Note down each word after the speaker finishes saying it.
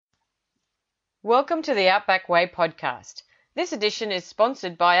Welcome to the Outback Way podcast. This edition is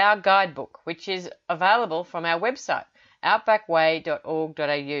sponsored by our guidebook, which is available from our website,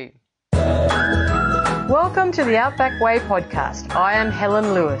 outbackway.org.au. Welcome to the Outback Way podcast. I am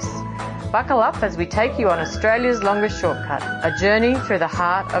Helen Lewis. Buckle up as we take you on Australia's longest shortcut, a journey through the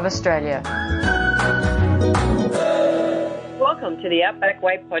heart of Australia. Welcome to the Outback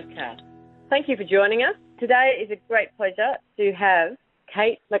Way podcast. Thank you for joining us. Today is a great pleasure to have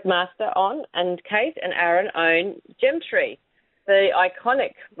Kate McMaster on, and Kate and Aaron own Gemtree, the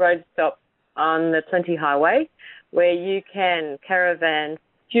iconic road stop on the Plenty Highway where you can caravan,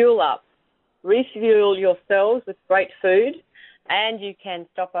 fuel up, refuel yourselves with great food, and you can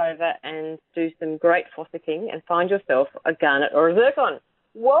stop over and do some great fossicking and find yourself a garnet or a zircon.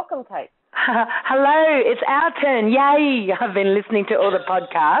 Welcome, Kate. Hello, it's our turn. Yay! I've been listening to all the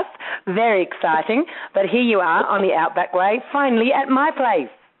podcasts. Very exciting. But here you are on the Outback Way, finally at my place.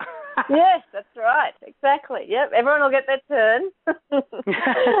 Yes, that's right. Exactly. Yep, everyone will get their turn. So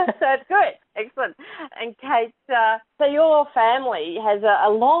it's good. Excellent. And Kate, so your family has a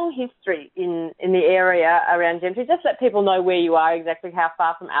long history in the area around Gemtree. Just let people know where you are, exactly how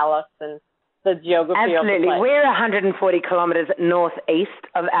far from Alice and the geography of the place. Absolutely. We're 140 kilometres northeast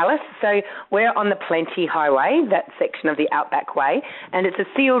of Alice, so we're on the Plenty Highway, that section of the Outback Way, and it's a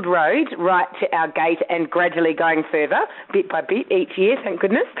sealed road right to our gate and gradually going further, bit by bit, each year, thank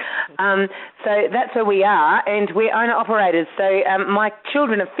goodness. So that's where we are, and we're owner-operators. So my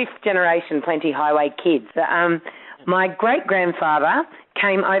children are fifth generation Plenty Highway kids. My great-grandfather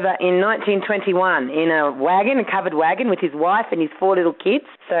came over in 1921 in a wagon, a covered wagon, with his wife and his four little kids.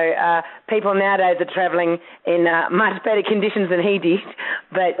 So people nowadays are travelling in much better conditions than he did.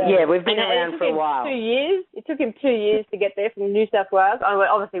 But, yeah, we've been around for a while. 2 years? It took him 2 years to get there from New South Wales. We're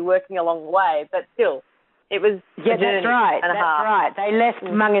obviously working a long way, but still, it was a journey. That's right. They left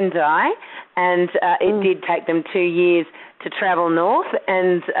Mungandai, and it did take them 2 years to travel north,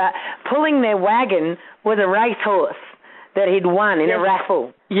 and pulling their wagon was a racehorse that he'd won in a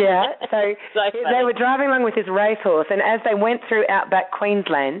raffle. Yeah, so they were driving along with this racehorse, and as they went through outback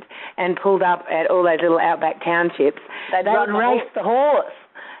Queensland and pulled up at all those little outback townships, they would race the horse.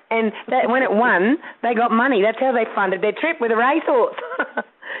 And when it won, they got money. That's how they funded their trip, with a racehorse.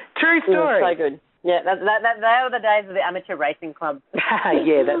 True story. So good. Yeah, they were the days of the amateur racing club.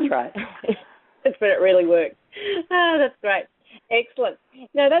 Yeah, that's right. That's when it really worked. Oh, that's great. Excellent.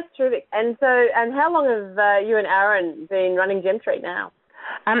 No, that's terrific. And how long have you and Aaron been running Gemtree now?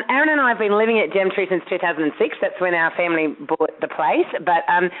 Aaron and I have been living at Gemtree since 2006. That's when our family bought the place. But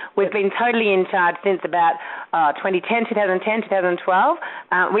we've been totally in charge since about 2010, 2012.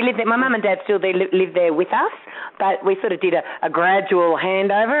 We lived there. My mum and dad still live there with us, but we sort of did a gradual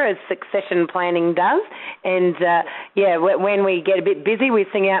handover, as succession planning does. And, when we get a bit busy, we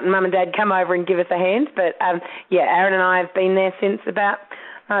sing out and mum and dad come over and give us a hand. But, Aaron and I have been there since about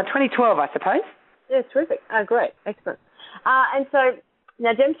 2012, I suppose. Yeah, terrific. Oh, great. Excellent. And so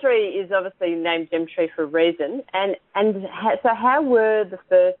now Gemtree is obviously named Gemtree for a reason. So how were the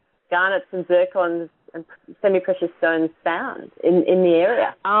first garnets and zircons and semi-precious stones found in the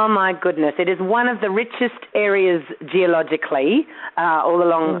area? Oh, my goodness. It is one of the richest areas geologically all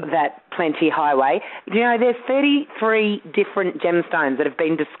along that Plenty Highway. You know, there's 33 different gemstones that have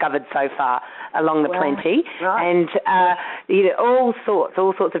been discovered so far along the Plenty. Right. And all sorts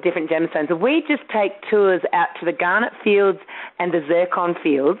of different gemstones. We just take tours out to the garnet fields and the zircon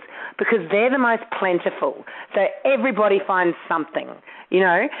fields because they're the most plentiful. So everybody finds something. You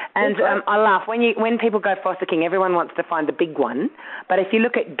know, and I laugh. When people go fossicking, everyone wants to find the big one. But if you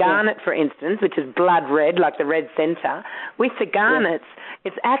look at garnet, for instance, which is blood red, like the red centre, with the garnets,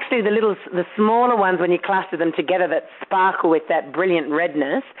 it's actually the smaller ones when you cluster them together that sparkle with that brilliant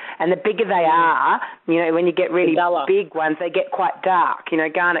redness. And the bigger they are, you know, when you get really big ones, they get quite dark. You know,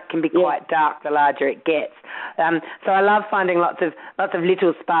 garnet can be quite dark the larger it gets. So I love finding lots of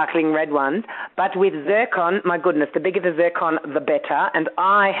little sparkling red ones. But with zircon, my goodness, the bigger the zircon, the better. And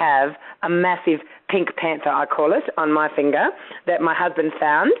I have a massive pink panther, I call it, on my finger that my husband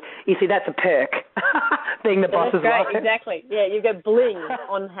found. You see, that's a perk, being the boss's wife. Exactly. Yeah, you get bling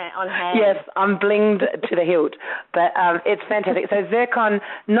on hand. Yes, I'm blinged to the hilt. But it's fantastic. So zircon,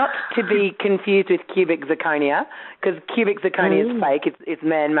 not to be confused with cubic zirconia, because cubic zirconia is fake. It's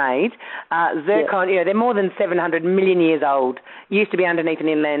man-made. Zircon, they're more than 700 million years old. Used to be underneath an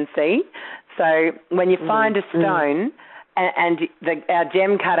inland sea. So when you find a stone and our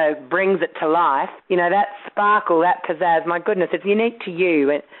gem cutter brings it to life, you know, that sparkle, that pizzazz, my goodness, it's unique to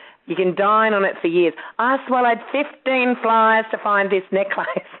you. You can dine on it for years. I swallowed 15 flies to find this necklace.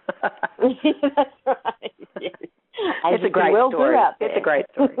 That's right. Yes. It's a great story. It's a great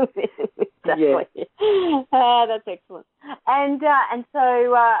story. Exactly. Yeah. That's excellent. And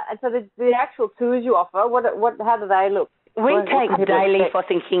so the actual tours you offer, how do they look? We take daily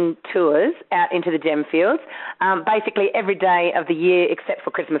Fossing King tours out into the gem fields, basically every day of the year except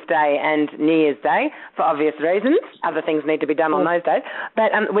for Christmas Day and New Year's Day, for obvious reasons. Other things need to be done on those days.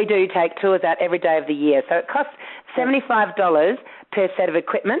 But we do take tours out every day of the year. So it costs $75 per set of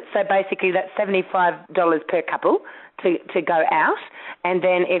equipment. So basically that's $75 per couple to go out. And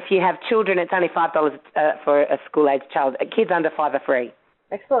then if you have children, it's only $5 for a school-age child. Kids under 5 are free.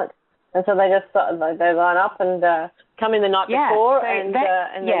 Excellent. And so they just they line up and come in the night before and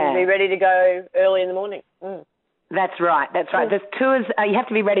then be ready to go early in the morning. Mm. That's right. There's tours, you have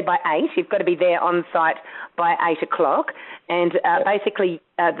to be ready by 8. You've got to be there on site by 8 o'clock. And basically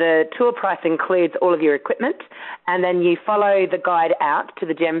the tour price includes all of your equipment, and then you follow the guide out to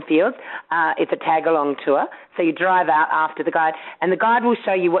the gem fields. It's a tag-along tour. So you drive out after the guide, and the guide will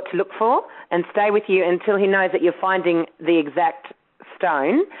show you what to look for and stay with you until he knows that you're finding the exact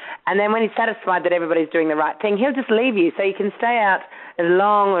stone, and then when he's satisfied that everybody's doing the right thing, he'll just leave you, so you can stay out as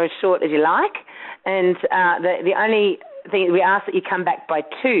long or as short as you like. And the only thing, we ask that you come back by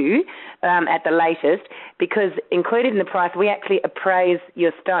 2 at the latest, because included in the price, we actually appraise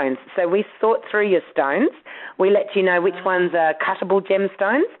your stones. So we sort through your stones. We let you know which ones are cuttable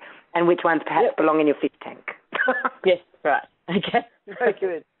gemstones and which ones perhaps belong in your fish tank. Yes, right. Okay, very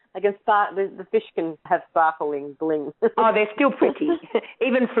good. The fish can have sparkling bling. Oh, they're still pretty.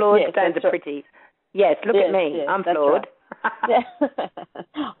 Even flawed stones are pretty. Yes, look at me. Yes, I'm flawed. Right.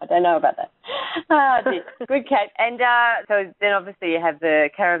 I don't know about that. Good, Kate. And so then obviously you have the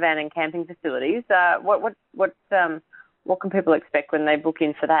caravan and camping facilities. What can people expect when they book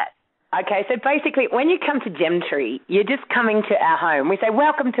in for that? Okay, so basically when you come to Gemtree, you're just coming to our home. We say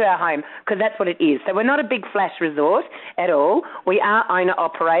welcome to our home because that's what it is. So we're not a big flash resort at all. We are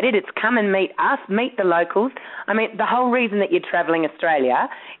owner-operated. It's come and meet us, meet the locals. I mean, the whole reason that you're travelling Australia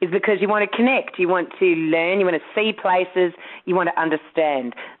is because you want to connect, you want to learn, you want to see places, you want to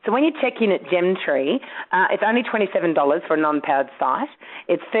understand. So when you check in at Gemtree, it's only $27 for a non-powered site.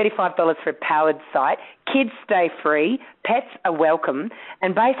 It's $35 for a powered site. Kids stay free, pets are welcome,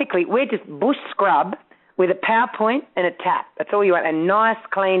 and basically we're just bush scrub with a PowerPoint and a tap. That's all you want, a nice,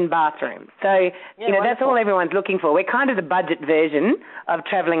 clean bathroom. So, that's all everyone's looking for. We're kind of the budget version of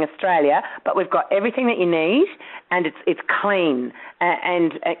Travelling Australia, but we've got everything that you need, and it's clean,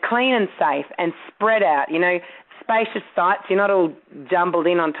 and clean and safe and spread out, spacious sites. You're not all jumbled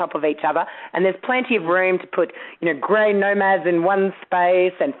in on top of each other, and there's plenty of room to put, grey nomads in one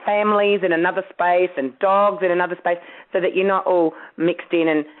space and families in another space and dogs in another space, so that you're not all mixed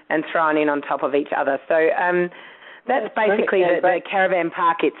in and thrown in on top of each other. So that's basically the caravan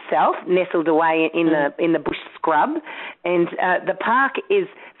park itself, nestled away in the bush scrub, and the park is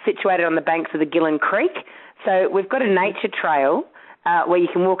situated on the banks of the Gillen Creek. So we've got a nature trail where you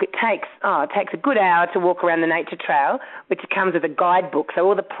can walk. It takes a good hour to walk around the nature trail, which comes with a guidebook. So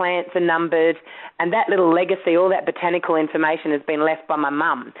all the plants are numbered, and that little legacy, all that botanical information has been left by my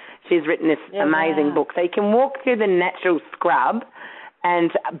mum. She's written this amazing book. So you can walk through the natural scrub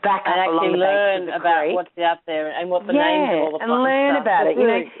and back up along the banks of the about creek. What's out there and what the names of all the plants and learn stuff. about it.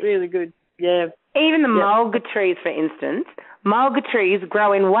 Really good. Yeah. Even the mulga trees, for instance, mulga trees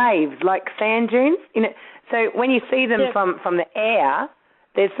grow in waves like sand dunes. So when you see them from the air,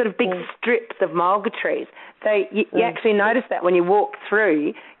 there's sort of big strips of mulga trees. So you actually notice that when you walk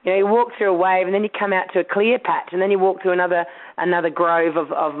through. You walk through a wave and then you come out to a clear patch and then you walk through another grove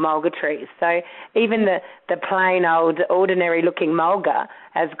of mulga trees. So even the plain old ordinary looking mulga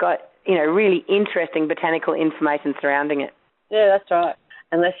has got really interesting botanical information surrounding it. Yeah, that's right.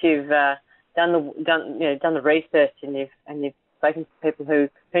 Unless you've done the research and you've spoken to people who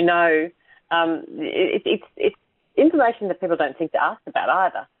know. It's information that people don't think to ask about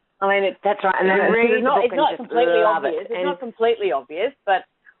either. I mean, that's right, and it's not completely obvious. It's not completely obvious, but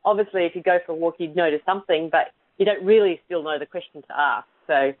obviously, if you go for a walk, you'd notice something, but you don't really still know the question to ask.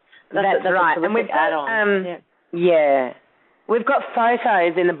 So that's right, and we've got we've got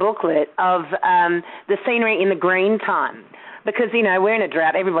photos in the booklet of the scenery in the green time. Because, we're in a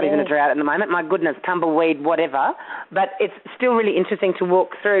drought. Everybody's in a drought at the moment. My goodness, tumbleweed, whatever. But it's still really interesting to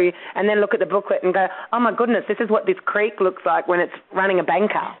walk through and then look at the booklet and go, oh, my goodness, this is what this creek looks like when it's running a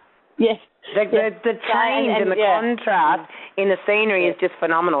banker. Yes. The change and the contrast in the scenery is just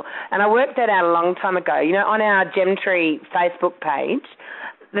phenomenal. And I worked that out a long time ago. On our Gemtree Facebook page,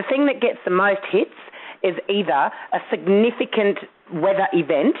 the thing that gets the most hits is either a significant weather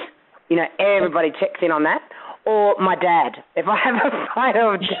event, everybody checks in on that, or my dad. If I have a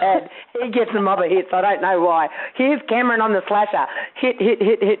photo of Dad, he gets a mob of hits. I don't know why. Here's Cameron on the slasher. Hit.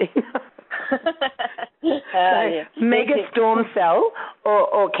 Mega Storm Cell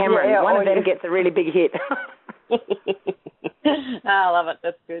or Cameron. One of them gets a really big hit. I love it.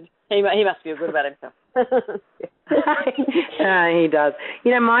 That's good. He must feel good about himself. He does.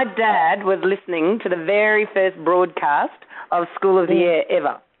 You know, my dad was listening to the very first broadcast of School of the Air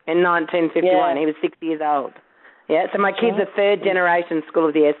ever in 1951. Yeah. He was 6 years old. Yeah, so my kids are third generation School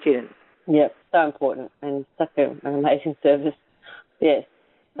of the Air students. Yep, so important and such an amazing service. Yes.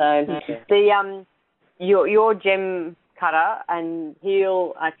 So your gem cutter, and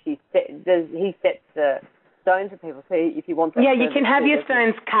he'll actually he sets the stones for people. So if you want that, you can have your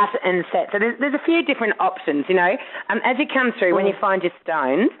stones cut and set. So there's a few different options. You know, as you come through, when you find your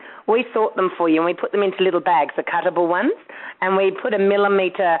stones, we sort them for you and we put them into little bags, the cuttable ones, and we put a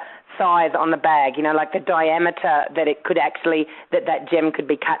millimetre size on the bag, you know, like the diameter that it could actually, that gem could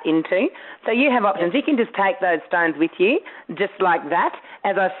be cut into. So you have options. You can just take those stones with you, just like that.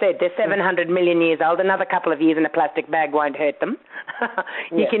 As I said, they're 700 million years old. Another couple of years in a plastic bag won't hurt them.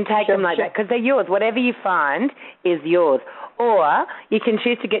 You can take them like that because they're yours. Whatever you find is yours. Or you can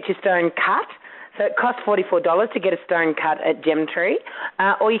choose to get your stone cut. So it costs $44 to get a stone cut at Gemtree,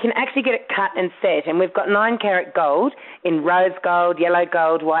 or you can actually get it cut and set. And we've got 9-carat gold in rose gold, yellow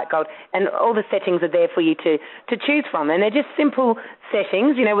gold, white gold, and all the settings are there for you to choose from. And they're just simple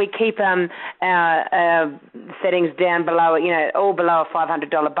settings. You know, we keep our settings down below, you know, all below a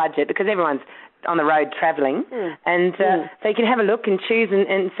 $500 budget because everyone's on the road travelling. And so you can have a look and choose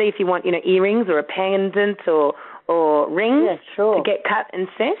and see if you want, you know, earrings or a pendant or rings to get cut and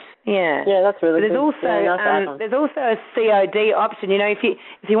set. Yeah, that's really good. There's also a COD option. You know, if you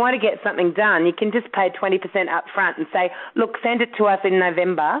want to get something done, you can just pay 20% up front and say, look, send it to us in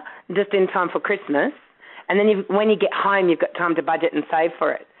November, just in time for Christmas, and then when you get home, you've got time to budget and save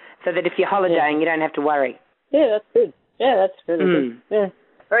for it, so that if you're holidaying, you don't have to worry. Yeah, that's good. Yeah, that's really good. Yeah,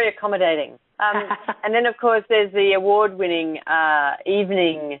 very accommodating. And then, of course, there's the award-winning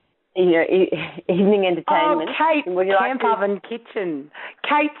evening entertainment. Oh, Kate's Camp Oven Kitchen.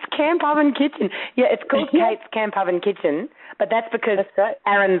 Kate's Camp Oven Kitchen. Yeah, it's called Kate's Camp Oven Kitchen, but that's because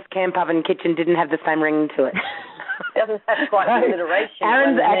Aaron's Camp Oven Kitchen didn't have the same ring to it. Doesn't have quite the alliteration.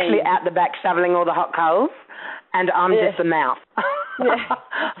 Aaron's actually out the back shoveling all the hot coals, and I'm just the mouth.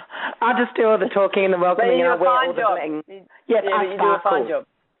 I just do all the talking and the welcoming, and I wear all the bling. Yes, I you do a fine job.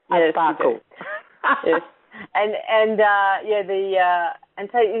 I sparkle. Yes. And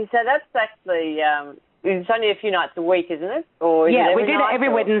so that's actually it's only a few nights a week, isn't it? Or is it we do that every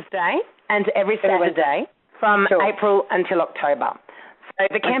Wednesday and every Saturday from April until October. So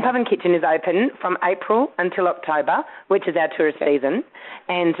the Camp Oven Kitchen is open from April until October, which is our tourist season,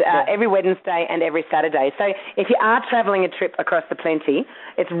 and every Wednesday and every Saturday. So if you are travelling a trip across the Plenty,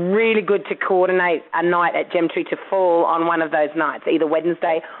 it's really good to coordinate a night at Gemtree to fall on one of those nights, either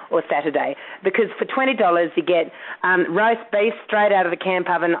Wednesday or Saturday, because for $20 you get roast beef straight out of the camp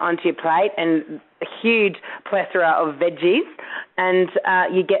oven onto your plate and a huge plethora of veggies, and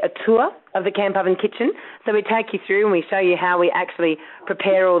you get a tour of the Camp Oven Kitchen. So we take you through and we show you how we actually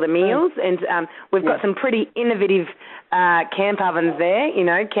prepare all the meals, and we've got some pretty innovative camp ovens there, you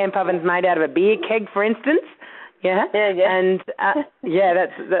know, camp ovens made out of a beer keg, for instance. And that's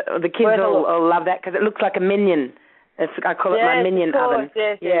the kids all love that because it looks like a minion. I call it my minion oven.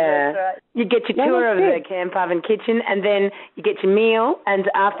 Yes, that's right. You get your tour of the Camp Oven Kitchen, and then you get your meal,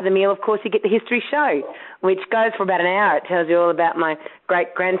 and after the meal, of course, you get the history show, which goes for about an hour. It tells you all about my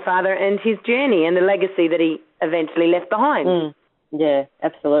great-grandfather and his journey and the legacy that he eventually left behind. Yeah,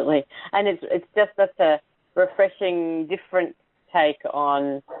 absolutely. And it's just such a refreshing, different take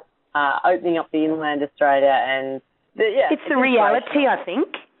on opening up the inland Australia, and it's the reality, I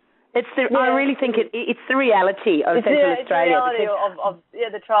think. I really think it's the reality of Central Australia. It's the reality of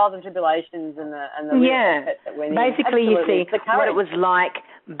the trials and tribulations and the that went basically in. You see what it was like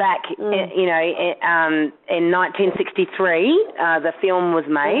back, in 1963. The film was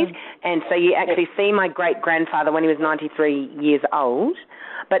made, and so you actually see my great-grandfather when he was 93 years old.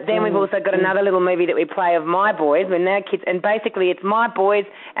 But then we've also got another little movie that we play of my boys when they're kids, and basically it's my boys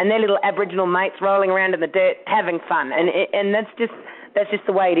and their little Aboriginal mates rolling around in the dirt having fun, and that's just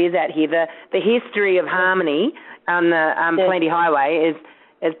the way it is out here. The history of harmony on the Plenty Highway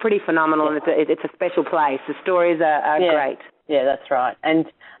is pretty phenomenal, and it's a special place. The stories are great. Yeah, that's right, and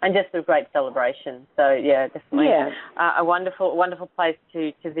just a great celebration. So definitely a wonderful place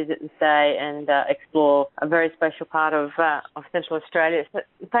to visit and stay and explore a very special part of Central Australia. So,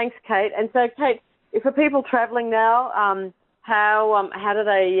 thanks, Kate. And so, Kate, for people travelling now, how do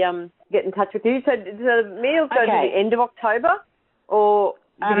they get in touch with you? So the meals go to the end of October, or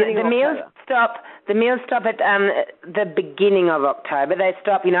beginning of October? The meals stop at the beginning of October. They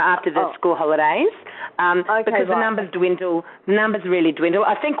stop, after the school holidays, because the numbers dwindle. The numbers really dwindle.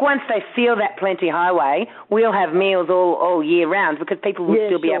 I think once they seal that Plenty Highway, we'll have meals all year round because people will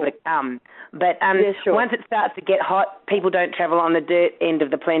still be able to come. But once it starts to get hot, people don't travel on the dirt end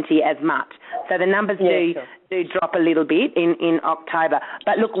of the Plenty as much. So the numbers do drop a little bit in October.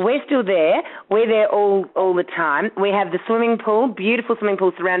 But look, we're still there. We're there all the time. We have the swimming pool, beautiful swimming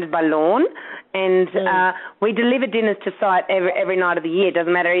pool surrounded by lawn, and we deliver dinners to site every night of the year.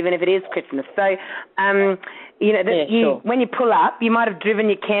 Doesn't matter even if it is Christmas. So, when you pull up, you might have driven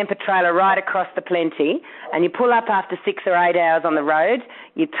your camper trailer right across the Plenty, and you pull up after 6 or 8 hours on the road.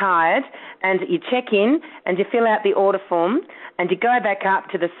 You're tired, and you check in, and you fill out the order form, and you go back up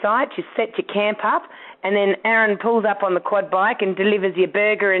to the site. You set your camp up. And then Aaron pulls up on the quad bike and delivers your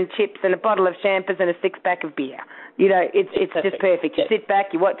burger and chips and a bottle of champers and a 6-pack of beer. It's just perfect. You sit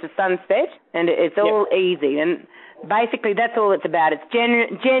back, you watch the sunset, and it's all easy. And basically that's all it's about. It's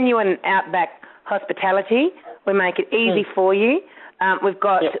genuine outback hospitality. We make it easy for you. We've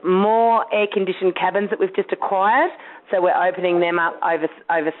got more air-conditioned cabins that we've just acquired, so we're opening them up over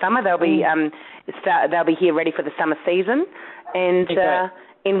summer. They'll be here ready for the summer season. And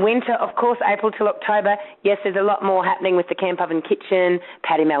in winter, of course, April till October, yes, there's a lot more happening with the Camp Oven Kitchen,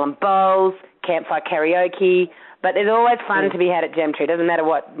 Paddy Melon Bowls, campfire karaoke, but there's always fun to be had at Gemtree. It doesn't matter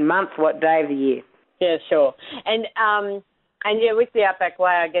what month, what day of the year. Yeah, sure. And with the Outback Way,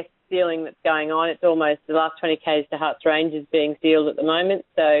 I guess, sealing that's going on, it's almost the last 20 k's to Harts Range is being sealed at the moment,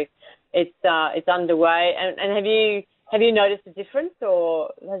 so it's underway. And have you noticed a difference, or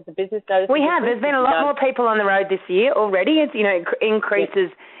has the business noticed a difference? We have. There's been a lot more people on the road this year already. It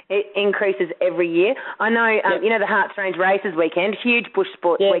increases every year. I know, the Harts Range Races weekend, huge bush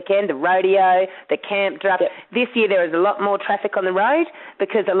sports weekend, the rodeo, the camp drop. This year there was a lot more traffic on the road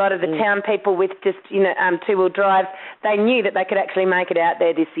because a lot of the town people with just, two-wheel drives, they knew that they could actually make it out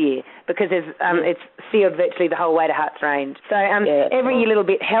there this year because it's sealed virtually the whole way to Harts Range. So every little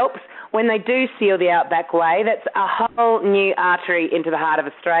bit helps. When they do seal the Outback Way, that's a whole new artery into the heart of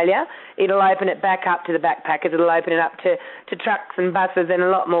Australia. It'll open it back up to the backpackers. It'll open it up to trucks and buses and a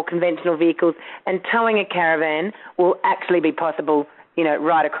lot more conventional vehicles. And towing a caravan will actually be possible,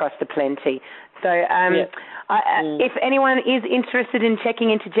 right across the Plenty. So if anyone is interested in checking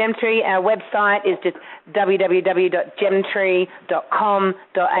into Gemtree, our website is just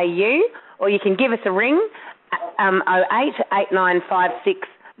www.gemtree.com.au, or you can give us a ring, 08 8956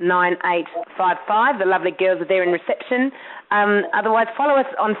 9855. The lovely girls are there in reception. Otherwise, follow us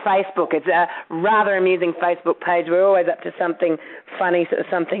on Facebook. It's a rather amusing Facebook page. We're always up to something funny,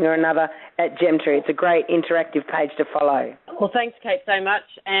 something or another at Gemtree. It's a great interactive page to follow. Well, thanks, Kate, so much.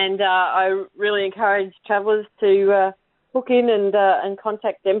 And I really encourage travellers to book in and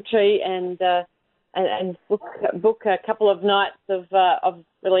contact Gemtree and book a couple of nights of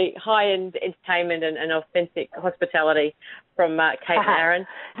really high-end entertainment and authentic hospitality from Kate and Aaron.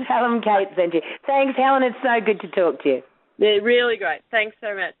 Tell them Kate sent you. Thanks, Helen. It's so good to talk to you. Yeah, really great. Thanks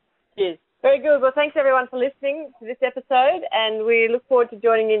so much. Cheers. Very good. Well, thanks, everyone, for listening to this episode, and we look forward to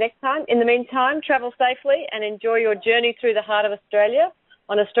joining you next time. In the meantime, travel safely and enjoy your journey through the heart of Australia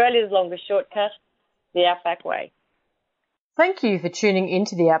on Australia's longest shortcut, the Outback Way. Thank you for tuning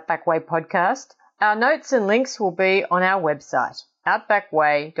into the Outback Way podcast. Our notes and links will be on our website,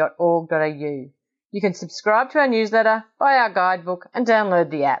 outbackway.org.au. You can subscribe to our newsletter, buy our guidebook and download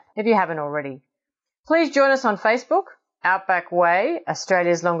the app if you haven't already. Please join us on Facebook, Outback Way,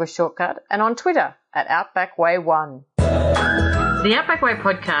 Australia's longest shortcut, and on Twitter at OutbackWay1. The Outback Way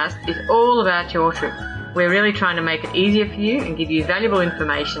podcast is all about your trip. We're really trying to make it easier for you and give you valuable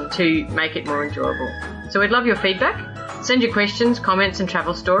information to make it more enjoyable. So we'd love your feedback. Send your questions, comments and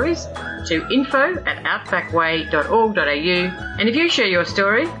travel stories to info@outbackway.org.au, and if you share your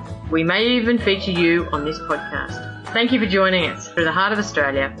story, we may even feature you on this podcast. Thank you for joining us through the heart of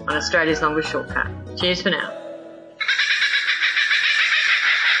Australia on Australia's longest shortcut. Cheers for now.